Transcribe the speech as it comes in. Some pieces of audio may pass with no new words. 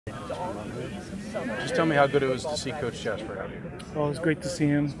Just tell me how good it was to see Coach Jasper out here. Oh, it was great to see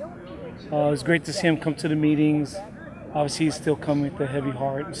him. It was great to see him come to the meetings. Obviously, he's still coming with a heavy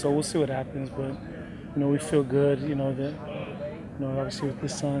heart, so we'll see what happens. But we feel good. That obviously with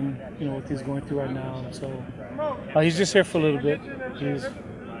his son, what he's going through right now. So he's just here for a little bit. He's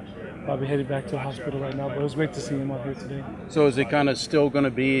probably headed back to the hospital right now. But it was great to see him out here today. So is it kind of still going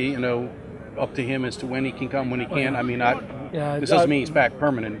to be, up to him as to when he can come, when he can't? I mean, this doesn't mean he's back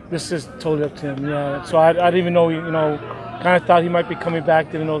permanent. This is totally up to him. Yeah. So I didn't even know. Kind of thought he might be coming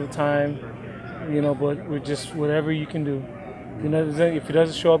back. Didn't know the time. But we're just whatever you can do. If he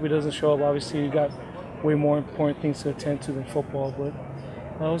doesn't show up, he doesn't show up. Obviously, you got way more important things to attend to than football. But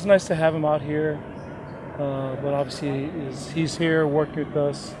it was nice to have him out here. But obviously, he's here working with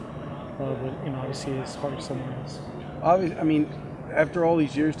us. But obviously, his heart's somewhere else. I mean, after all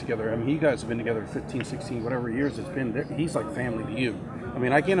these years together, you guys have been together 15, 16, whatever years it's been. He's like family to you. I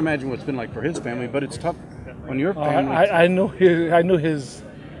mean, I can't imagine what it's been like for his family, but it's tough on your family. I knew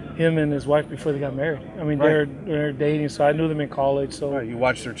him and his wife before they got married. I mean, right. they're dating, so I knew them in college. So right. You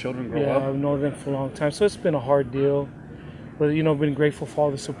watched their children grow up. Yeah, I've known them for a long time. So it's been a hard deal, but been grateful for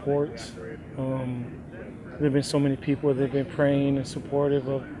all the support. There've been so many people that have been praying and supportive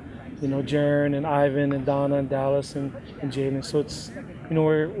of, Jaron and Ivan and Donna and Dallas and Jaden. So it's,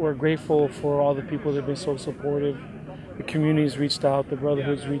 we're grateful for all the people that have been so supportive. The community's reached out, the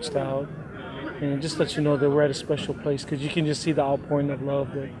brotherhood's reached out, and just let you know that we're at a special place because you can just see the outpouring of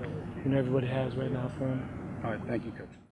love that everybody has right now for him. All right, thank you, Coach.